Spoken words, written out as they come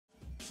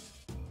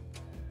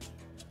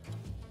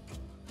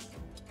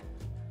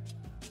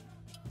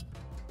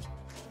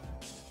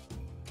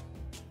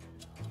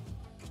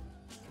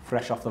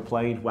fresh off the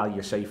plane. Well,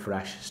 you say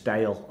fresh,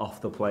 stale off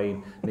the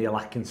plane. Neil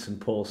Atkinson,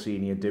 Paul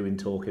Senior doing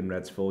Talking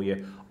Reds for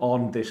you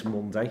on this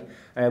Monday.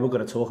 We're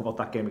going to talk about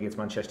that game against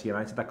Manchester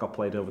United that got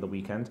played over the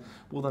weekend.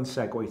 We'll then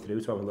segue through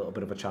to have a little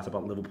bit of a chat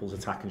about Liverpool's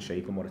attacking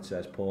shape and what it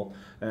says, Paul.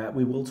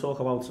 We will talk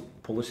about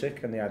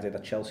Pulisic and the idea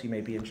that Chelsea may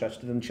be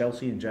interested, and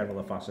Chelsea in general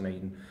are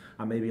fascinating,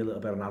 and maybe a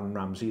little bit on Aaron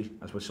Ramsey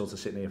as we're sort of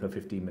sitting here for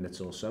 15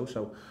 minutes or so.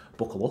 So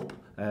buckle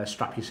up,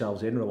 strap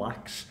yourselves in,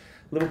 relax.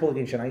 Liverpool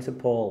against United,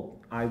 Paul,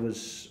 I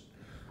was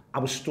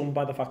stunned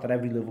by the fact that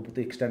every Liverpool,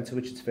 the extent to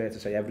which it's fair to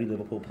say every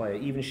Liverpool player,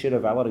 even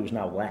Chiravella, who's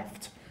now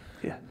left,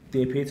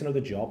 they appear to know the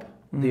job.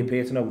 They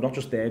appear to know not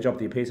just their job,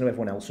 they appear to know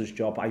everyone else's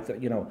job.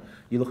 You're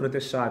looking at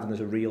this side and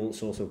there's a real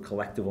sort of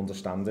collective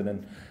understanding,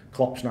 and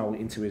Klopp's now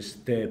into his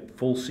third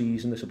full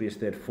season. This will be his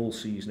third full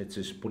season.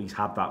 But he's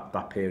had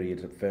that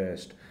period at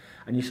first.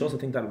 And you sort of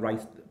think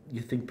that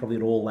you think probably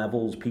at all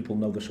levels people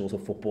know the sort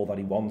of football that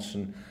he wants,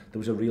 and there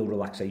was a real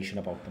relaxation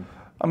about them.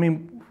 I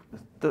mean,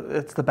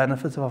 it's the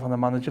benefit of having a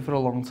manager for a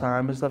long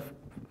time is that,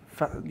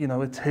 you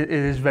know, it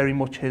is very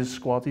much his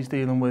squad. He's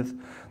dealing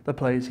with the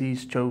players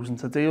he's chosen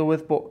to deal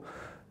with, but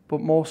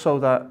more so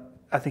that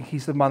I think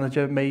he's the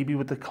manager maybe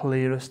with the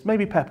clearest,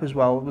 maybe Pep as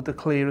well, with the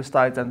clearest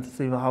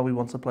identity of how he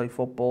wants to play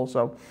football.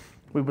 So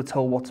we were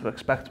told what to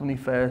expect when he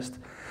first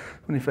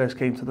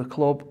came to the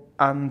club,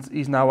 and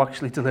he's now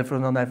actually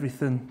delivering on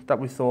everything that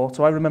we thought.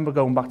 So I remember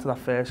going back to that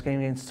first game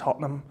against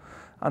Tottenham,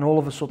 and all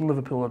of a sudden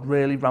Liverpool had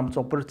really ramped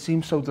up, but it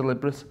seemed so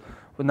deliberate.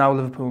 But now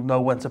Liverpool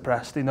know when to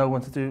press, they know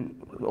when to do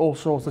all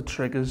sorts of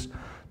triggers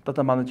that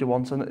the manager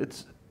wants, and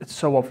it's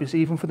so obvious,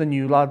 even for the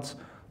new lads.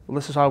 Well,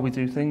 this is how we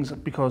do things,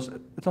 because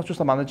it's not just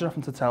the manager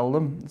having to tell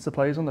them, it's the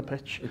players on the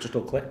pitch. It just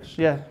all clicks.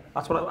 Yeah.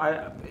 That's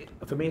what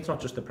for me, it's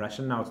not just the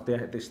pressing now,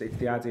 it's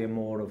the idea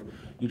more of,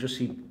 you just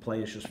see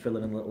players just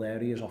filling in little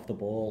areas off the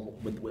ball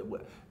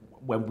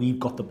when we've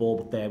got the ball,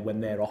 but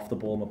when they're off the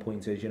ball. My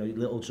point is, you know,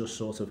 little just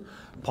sort of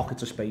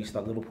pockets of space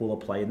that Liverpool are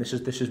playing. This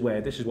is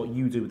what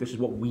you do, this is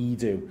what we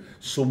do.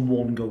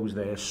 Someone goes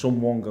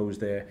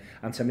there,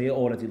 and to me it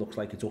already looks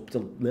like it's up to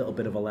a little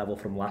bit of a level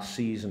from last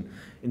season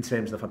in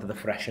terms of the fact that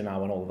they're fresher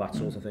now and all of that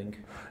sort of thing.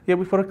 Yeah,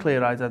 we've got a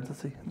clear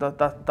identity.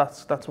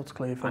 That's what's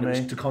clear for me.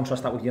 And to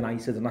contrast that with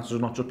United, and that's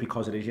not just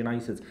because it is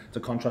United, to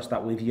contrast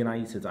that with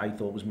United, I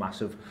thought was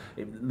massive.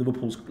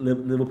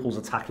 Liverpool's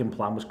attacking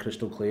plan was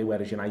crystal clear,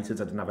 whereas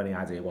United's, I didn't have any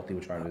idea what they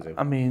were trying to do.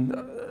 I mean,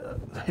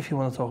 if you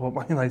want to talk about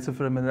Man United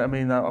for a minute, I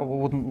mean, I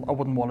wouldn't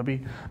want to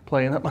be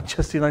playing at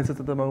Manchester United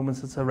at the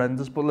moment. It's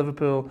horrendous. But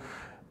Liverpool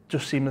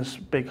just seem this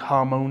big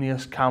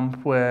harmonious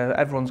camp where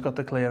everyone's got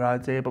the clear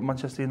idea, but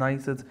Manchester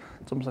United,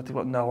 it's almost like they've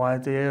got no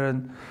idea.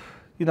 And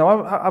you know,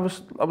 I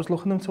was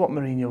looking into what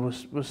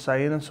Mourinho was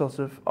saying, and sort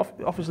of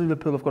obviously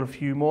Liverpool have got a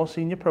few more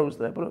senior pros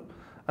there, but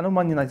I know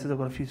Man United have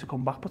got a few to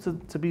come back.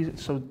 But to be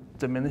so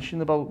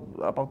diminishing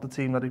about the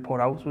team that he put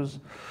out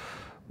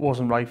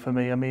wasn't right for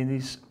me. I mean,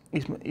 he's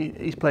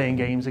playing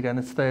games again.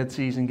 It's third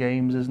season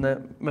games, isn't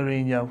it,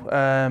 Mourinho?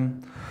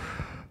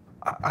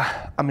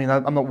 I mean,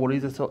 I'm not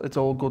worried. It's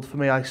all good for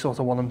me. I sort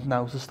of want him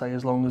now to stay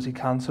as long as he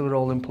can, so it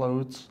all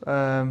implodes.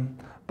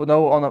 But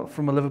no,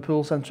 from a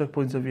Liverpool-centric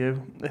point of view,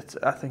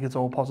 I think it's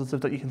all positive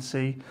that you can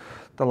see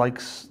the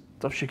likes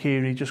of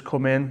Shaqiri just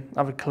come in,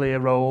 have a clear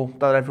role,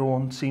 that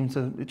everyone seemed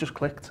to, it just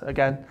clicked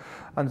again,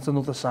 and it's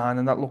another sign,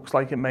 and that looks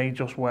like it may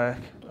just work.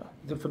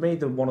 For me,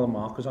 one of the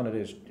markers on it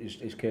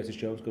is Curtis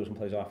Jones goes and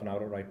plays half an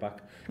hour at right back.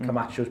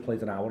 Camacho's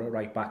played an hour at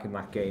right back in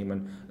that game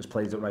and has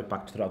played at right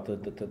back throughout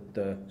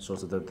the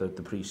sort of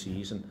the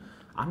pre-season.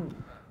 And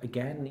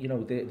again, you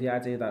know, the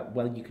idea that,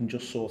 well, you can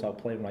just sort out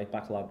playing right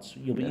back, lads.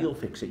 You'll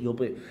fix it.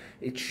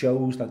 It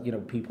shows that, you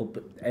know,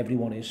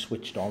 everyone is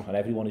switched on, and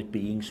everyone is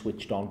being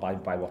switched on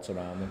by what's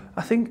around them.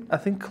 I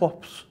think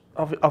Klopp's,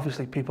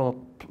 obviously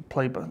people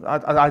play, but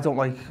I don't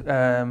like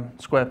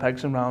square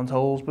pegs and round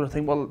holes, but I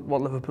think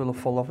what Liverpool are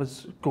full of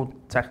is good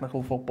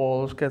technical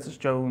footballers. Curtis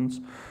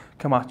Jones,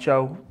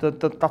 Camacho,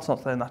 that's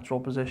not their natural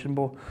position,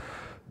 but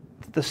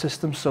the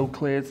system's so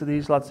clear to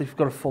these lads. They've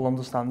got a full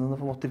understanding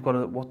of what they've got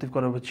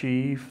to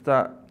achieve,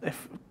 that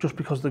if just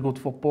because they're good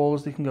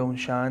footballers they can go and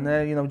shine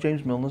there. You know,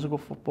 James Milner's a good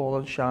footballer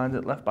and shined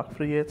at left back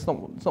for a year. It's not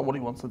what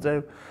he wants to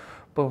do,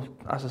 but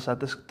as I said,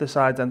 this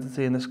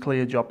identity and this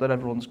clear job that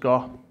everyone's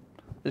got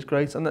is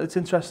great. And it's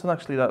interesting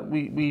actually that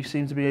we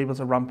seem to be able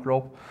to ramp her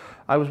up.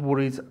 I was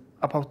worried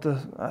about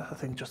I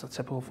think just a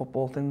typical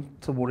football thing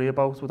to worry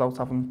about without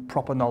having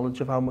proper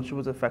knowledge of how much it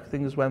was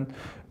affecting, is when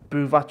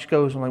Buvac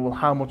goes, and like, well,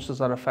 how much does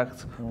that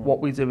affect what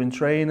we do in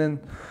training?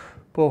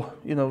 But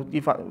you know,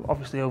 you've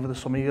obviously over the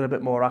summer you get a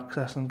bit more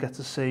access and get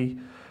to see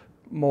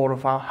more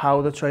of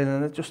how they're training,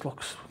 and it just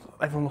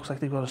everyone looks like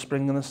they've got a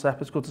spring in their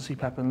step. It's good to see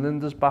Pep and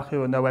Linda's back,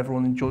 who I know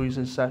everyone enjoys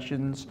his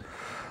sessions.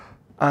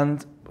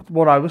 And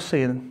what I was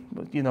seeing,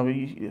 you know,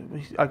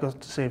 I got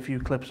to see a few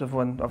clips of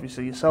when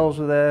obviously yourselves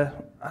were there,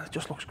 and it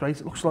just looks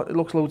great. It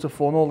looks loads of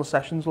fun. All the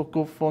sessions look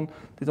good fun.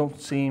 They don't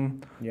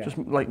seem just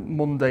like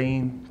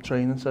mundane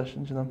training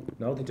sessions, you know.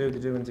 No, they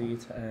do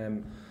indeed.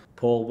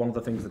 Paul, one of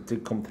the things that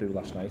did come through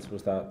last night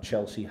was that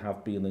Chelsea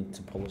have been linked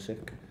to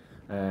Pulisic,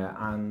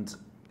 and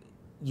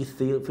you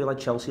feel like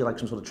Chelsea are like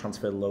some sort of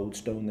transfer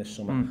lodestone this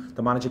summer.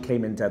 The manager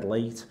came in dead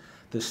late.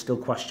 There's still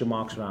question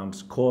marks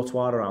around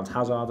Courtois, around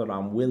Hazard,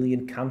 around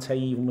Willian. Kante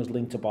even was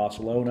linked to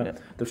Barcelona.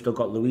 Yeah. They've still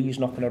got Luiz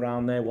knocking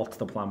around there. What's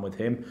the plan with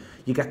him?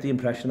 You get the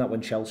impression that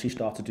when Chelsea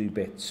start to do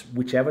bits,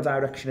 whichever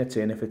direction it's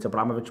in, if it's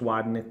Abramovich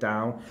widening it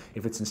down,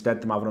 if it's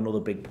instead them having another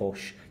big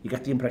push, you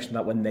get the impression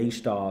that when they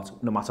start,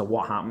 no matter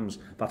what happens,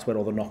 that's where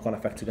all the knock-on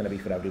effects are going to be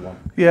for everyone.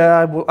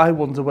 Yeah, I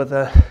wonder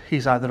whether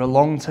he's either a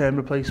long-term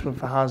replacement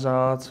for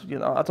Hazard. You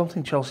know, I don't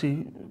think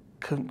Chelsea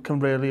can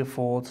really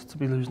afford to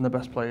be losing the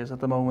best players at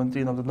the moment.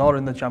 You know, they're not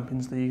in the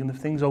Champions League, and if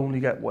things only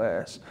get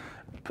worse,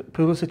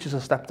 Pulisic is a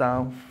step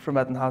down from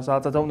Eden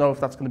Hazard. I don't know if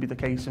that's going to be the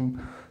case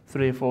in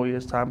 3 or 4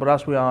 years' time, but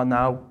as we are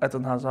now,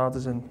 Eden Hazard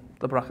is in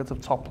the bracket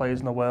of top players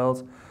in the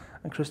world,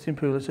 and Christian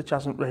Pulisic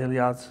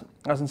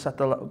hasn't set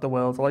the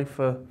world alight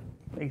for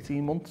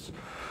 18 months.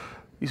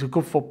 He's a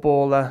good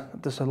footballer.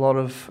 There's a lot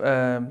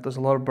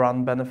of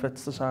brand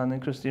benefits to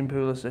signing Christian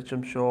Pulisic.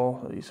 I'm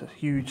sure he's a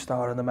huge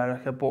star in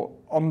America, but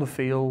on the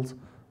field,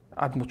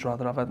 I'd much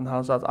rather have Eden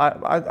Hazard.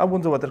 I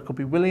wonder whether it could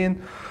be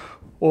Willian,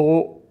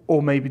 or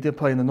maybe they're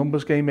playing the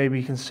numbers game. Maybe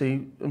he can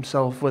see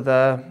himself with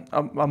a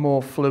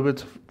more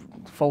fluid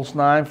false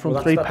nine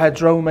front three.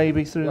 Pedro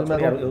maybe through the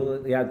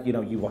middle. Yeah, you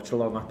know, you watched a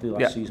lot of Napoli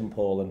last season,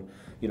 Paul, and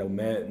you know,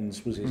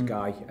 Mertens was his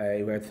guy.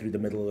 He went through the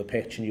middle of the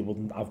pitch, and you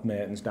wouldn't have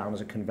Mertens down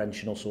as a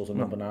conventional sort of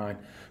number 9.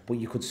 But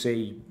you could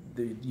see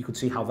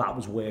how that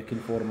was working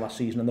for him last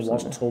season, and there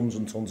was tons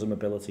and tons of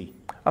mobility.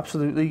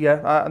 Absolutely,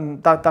 yeah,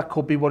 and that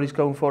could be what he's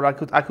going for. I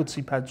could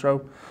see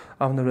Pedro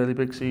having a really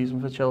big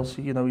season for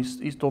Chelsea. You know,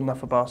 he's done that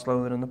for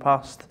Barcelona in the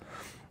past.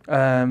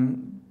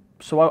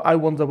 So I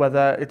wonder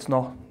whether it's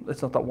not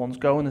that one's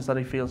going, is that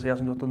he feels he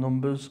hasn't got the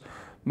numbers.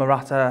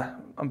 Morata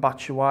and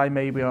Batshuayi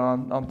maybe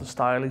aren't the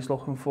style he's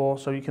looking for,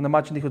 so you can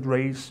imagine he could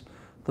raise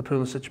the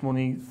Pulisic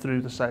money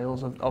through the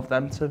sales of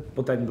them too.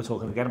 But then we're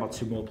talking again about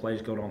 2 more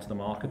players going onto the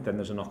market, then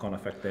there's a knock-on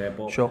effect there.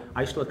 But sure.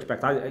 I still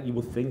expect, I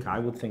would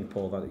think,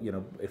 Paul, that you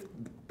know, if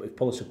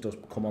Pulisic does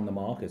come on the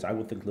market, I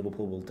would think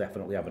Liverpool will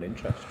definitely have an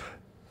interest.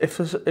 If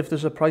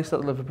there's a price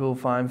that Liverpool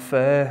find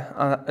fair,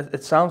 and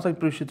it sounds like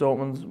Borussia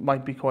Dortmund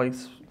might be quite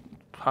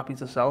happy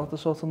to sell at the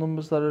sort of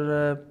numbers that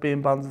are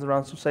being banded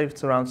around. So say if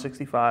it's around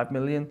 65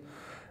 million,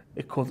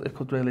 it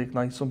could really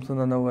ignite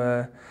something. I know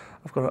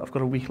I've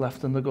got a week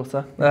left in the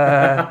gutter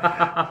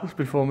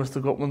before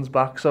Mr. Gutman's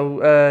back.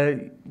 So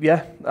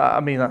yeah, I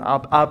mean,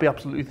 I'll be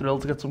absolutely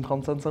thrilled to get some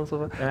content out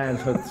of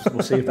it.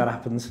 We'll see if that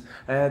happens.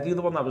 The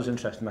other one that was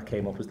interesting that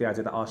came up was the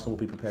idea that Arsenal will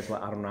be prepared to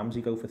let Aaron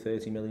Ramsey go for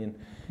 30 million.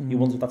 You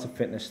wonder if that's a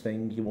fitness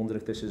thing. You wonder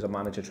if this is a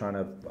manager trying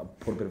to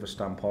put a bit of a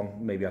stamp on.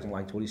 Maybe hasn't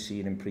liked what he's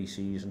seen in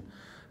pre-season.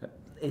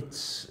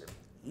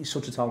 He's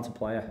such a talented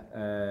player.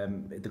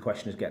 The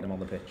question is getting him on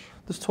the pitch.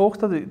 There's talk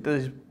that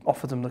he's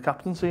offered him the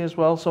captaincy as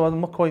well, so I'm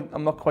not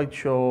quite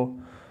sure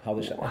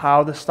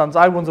how this stands.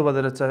 I wonder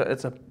whether it's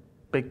a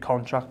big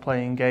contract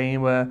playing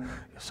game where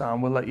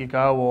Sam will let you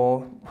go,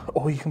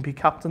 or you can be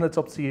captain. It's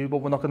up to you, but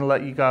we're not going to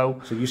let you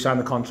go. So you sign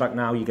the contract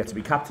now, you get to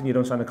be captain. You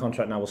don't sign the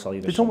contract now, we'll sell you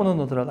this. They don't want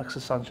another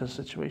Alexis Sanchez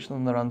situation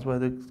on their hands where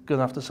they're going to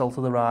have to sell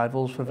to the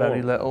rivals for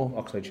very little.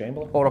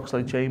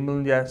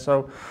 Oxlade-Chamberlain, yeah.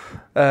 So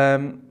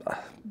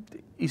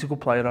he's a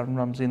good player, Aaron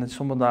Ramsey, and it's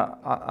someone that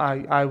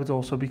I would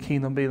also be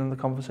keen on being in the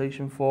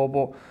conversation for.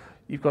 But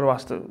you've got to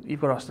ask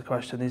the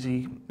question: is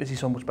he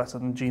so much better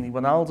than Gini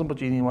Wijnaldum? But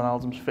Gini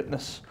Wijnaldum's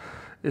fitness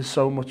is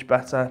so much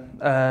better.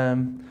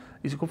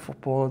 He's a good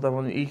footballer.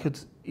 Though.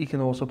 He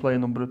can also play a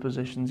number of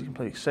positions. He can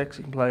play 6,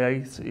 he can play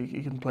 8,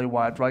 he can play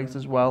wide right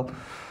as well.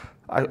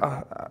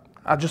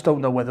 I just don't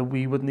know whether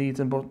we would need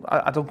him, but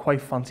I don't quite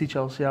fancy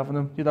Chelsea having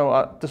him. You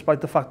know, despite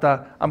the fact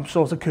that I'm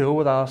sort of cool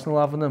with Arsenal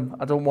having him,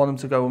 I don't want him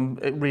to go and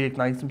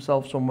reignite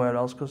himself somewhere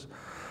else, because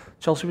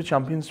Chelsea were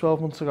champions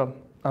 12 months ago,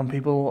 and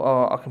people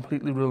are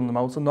completely ruling them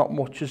out, and not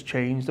much has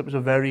changed. It was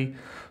a very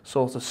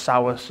sort of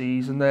sour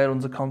season there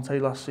under Conte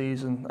last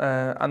season,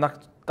 and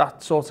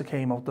that sort of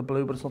came out the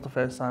blue, but it's not the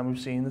first time we've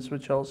seen this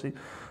with Chelsea.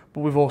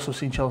 But we've also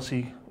seen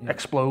Chelsea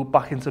explode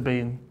back into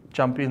being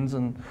champions,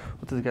 and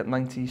what did they get,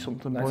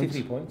 90-something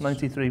points?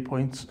 93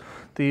 points.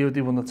 They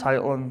won the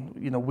title, and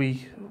you know,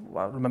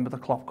 I remember the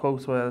Klopp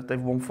quote where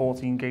they've won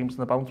 14 games in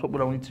the bounce, but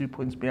we're only 2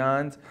 points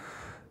behind.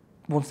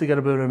 Once they get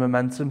a bit of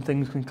momentum,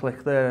 things can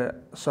click there.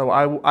 So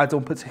I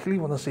don't particularly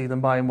want to see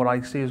them buying what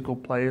I see as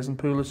good players, and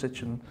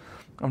Pulisic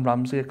and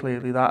Ramsey are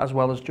clearly that, as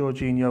well as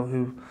Jorginho,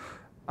 who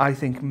I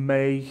think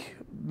may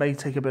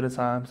take a bit of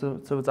time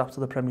to adapt to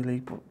the Premier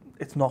League, but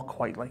it's not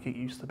quite like it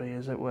used to be,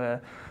 is it?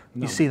 Where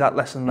you see that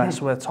less and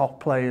less, where top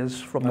players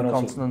from the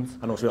continent.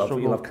 And also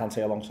you'll have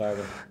Kante alongside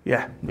them.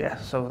 Yeah.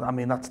 So I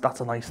mean, that's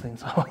a nice thing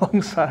to have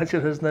alongside you,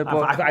 isn't it?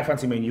 But I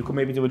fancy you could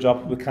maybe do a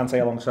job with Kante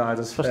alongside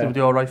us, especially with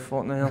your right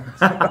foot, Neil.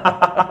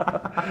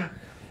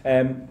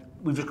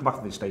 We've just come back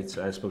from the States,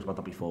 I spoke about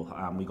that before,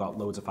 we got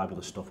loads of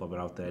fabulous stuff when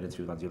we're out there,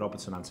 interview with Andy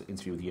Robertson,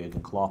 interview with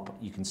Jurgen Klopp.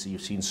 You've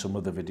seen some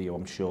of the video,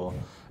 I'm sure.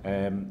 We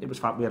had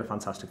a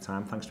fantastic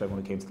time. Thanks to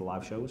everyone who came to the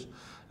live shows.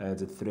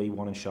 Did 3,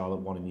 1 in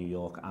Charlotte, 1 in New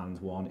York, and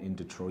 1 in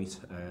Detroit,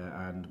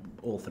 and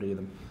all 3 of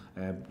them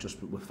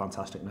just with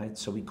fantastic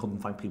nights. So we couldn't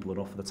thank people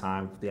enough for the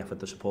time, the effort,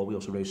 the support. We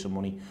also raised some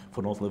money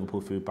for North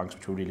Liverpool food banks,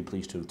 which we're really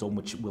pleased to have done,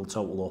 which will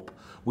total up.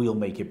 We'll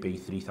make it be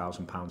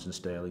 £3,000 in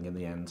sterling in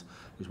the end,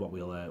 is what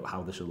we'll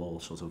how this will all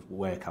sort of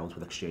work out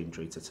with exchange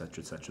rates, etc.,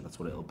 etc. That's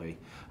what it'll be.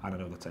 And I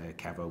know that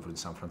Kev over in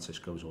San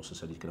Francisco has also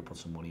said he's going to put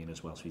some money in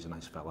as well, so he's a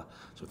nice fella.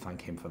 So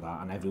thank him for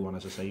that. And everyone,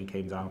 as I say, who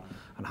came down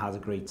and had a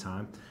great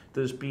time.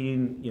 There's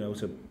been, you know,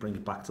 to bring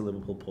it back to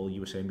Liverpool, Paul, you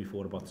were saying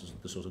before about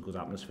the sort of good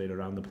atmosphere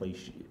around the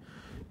place.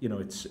 You know,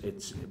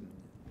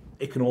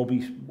 it can all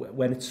be,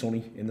 when it's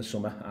sunny in the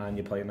summer and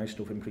you're playing nice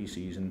stuff in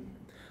pre-season,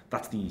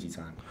 that's the easy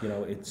time. You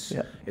know,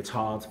 it's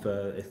harder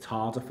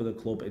for the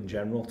club in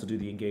general to do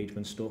the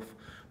engagement stuff,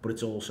 but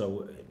it's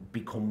also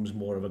becomes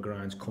more of a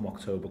grind come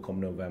October, come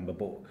November.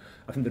 But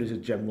I think there is a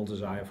general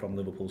desire from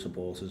Liverpool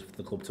supporters for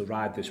the club to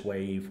ride this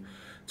wave,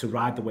 to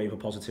ride the wave of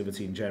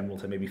positivity in general,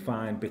 to maybe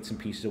find bits and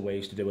pieces of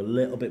ways to do a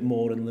little bit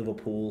more in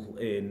Liverpool,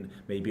 in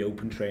maybe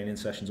open training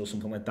sessions or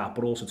something like that,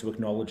 but also to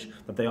acknowledge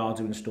that they are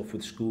doing stuff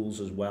with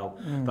schools as well.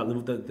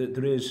 That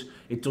there is,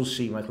 it does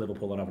seem like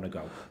Liverpool are having a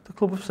go. The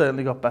club have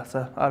certainly got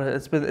better.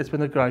 It's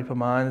been a gripe of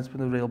mine. It's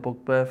been a real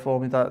bugbear for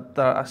me that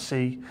I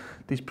see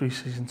these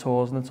pre-season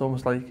tours, and it's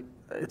almost like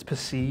it's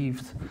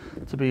perceived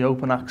to be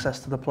open access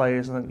to the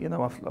players. And you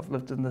know, I've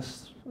lived in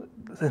this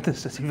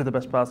city for the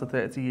best part of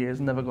 30 years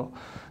and never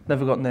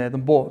got near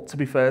them. But to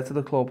be fair to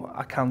the club,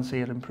 I can see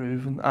it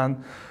improving.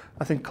 And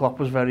I think Klopp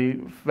was very,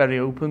 very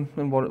open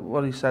in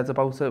what he said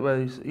about it,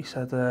 where he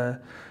said,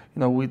 you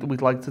know,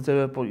 we'd like to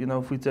do it, but you know,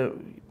 if we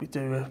do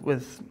it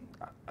with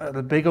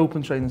a big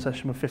open training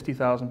session with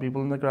 50,000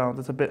 people in the ground,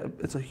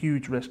 it's a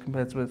huge risk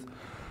compared to with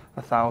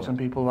 1,000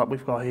 people that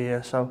we've got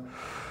here. So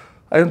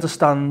I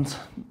understand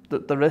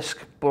the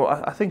risk,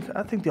 but I think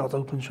the odd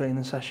open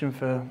training session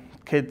for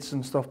kids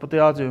and stuff, but they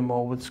are doing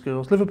more with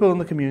schools. Liverpool and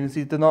the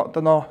community, they're not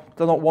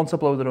one to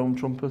blow their own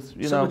trumpet,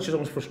 you know. Which is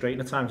almost frustrating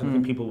at times. I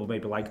think people would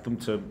maybe like them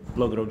to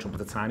blow their own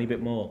trumpet a tiny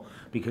bit more,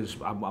 because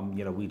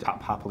you know, we'd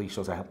happily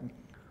sort of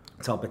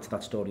tell bits of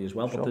that story as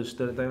well. Sure.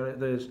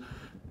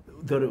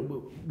 But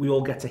we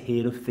all get to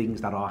hear of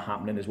things that are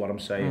happening, is what I'm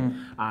saying,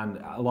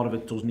 and a lot of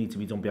it does need to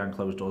be done behind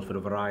closed doors for a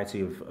variety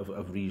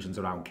of reasons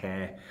around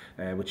care,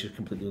 which is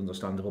completely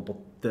understandable, but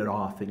there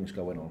are things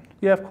going on.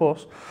 Yeah, of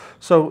course.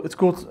 So it's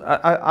good.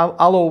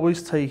 I'll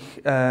always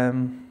take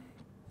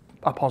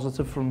a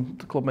positive from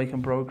the club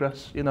making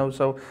progress, you know,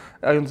 so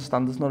I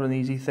understand it's not an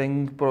easy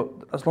thing, but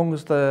as long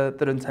as their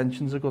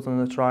intentions are good and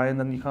they're trying,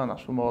 then you can't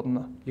ask for more than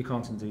that. You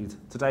can't indeed.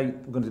 Today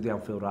we're going to do the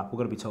Anfield wrap. We're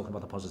going to be talking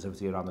about the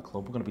positivity around the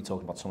club. We're going to be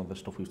talking about some of the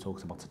stuff we've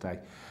talked about today,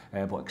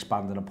 but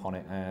expanding upon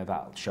it.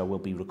 That show will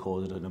be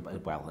recorded in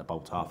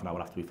about half an hour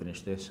after we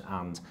finish this,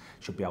 and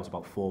should be out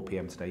about 4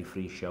 p.m. today,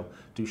 free show.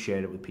 Do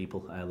share it with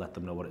people, let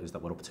them know what it is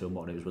that we're up to and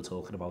what it is we're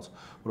talking about.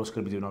 We're also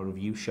going to be doing our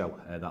review show,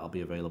 that'll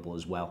be available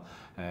as well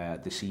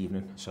this evening.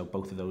 So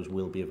both of those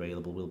will be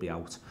available, will be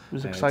out. It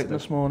was exciting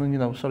this morning, you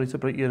know, sorry to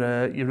break your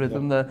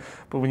rhythm there,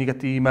 but when you get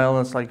the email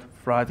and it's like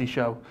Friday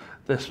show,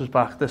 this was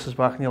back,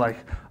 and you're like,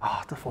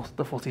 oh,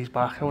 the footy's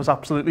back. I was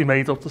absolutely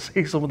made up to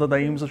see some of the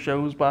names of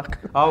shows back.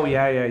 Oh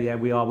yeah,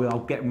 we are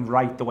getting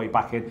right the way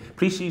back in.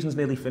 Pre-season's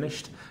nearly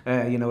finished,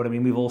 you know what I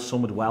mean, we've all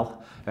summered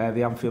well.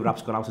 The Anfield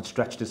wrap's gone out, it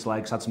stretched its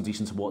legs, had some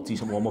decent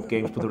warm-up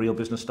games, but the real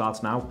business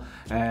starts now.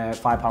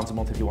 £5 a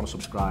month if you want to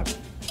subscribe.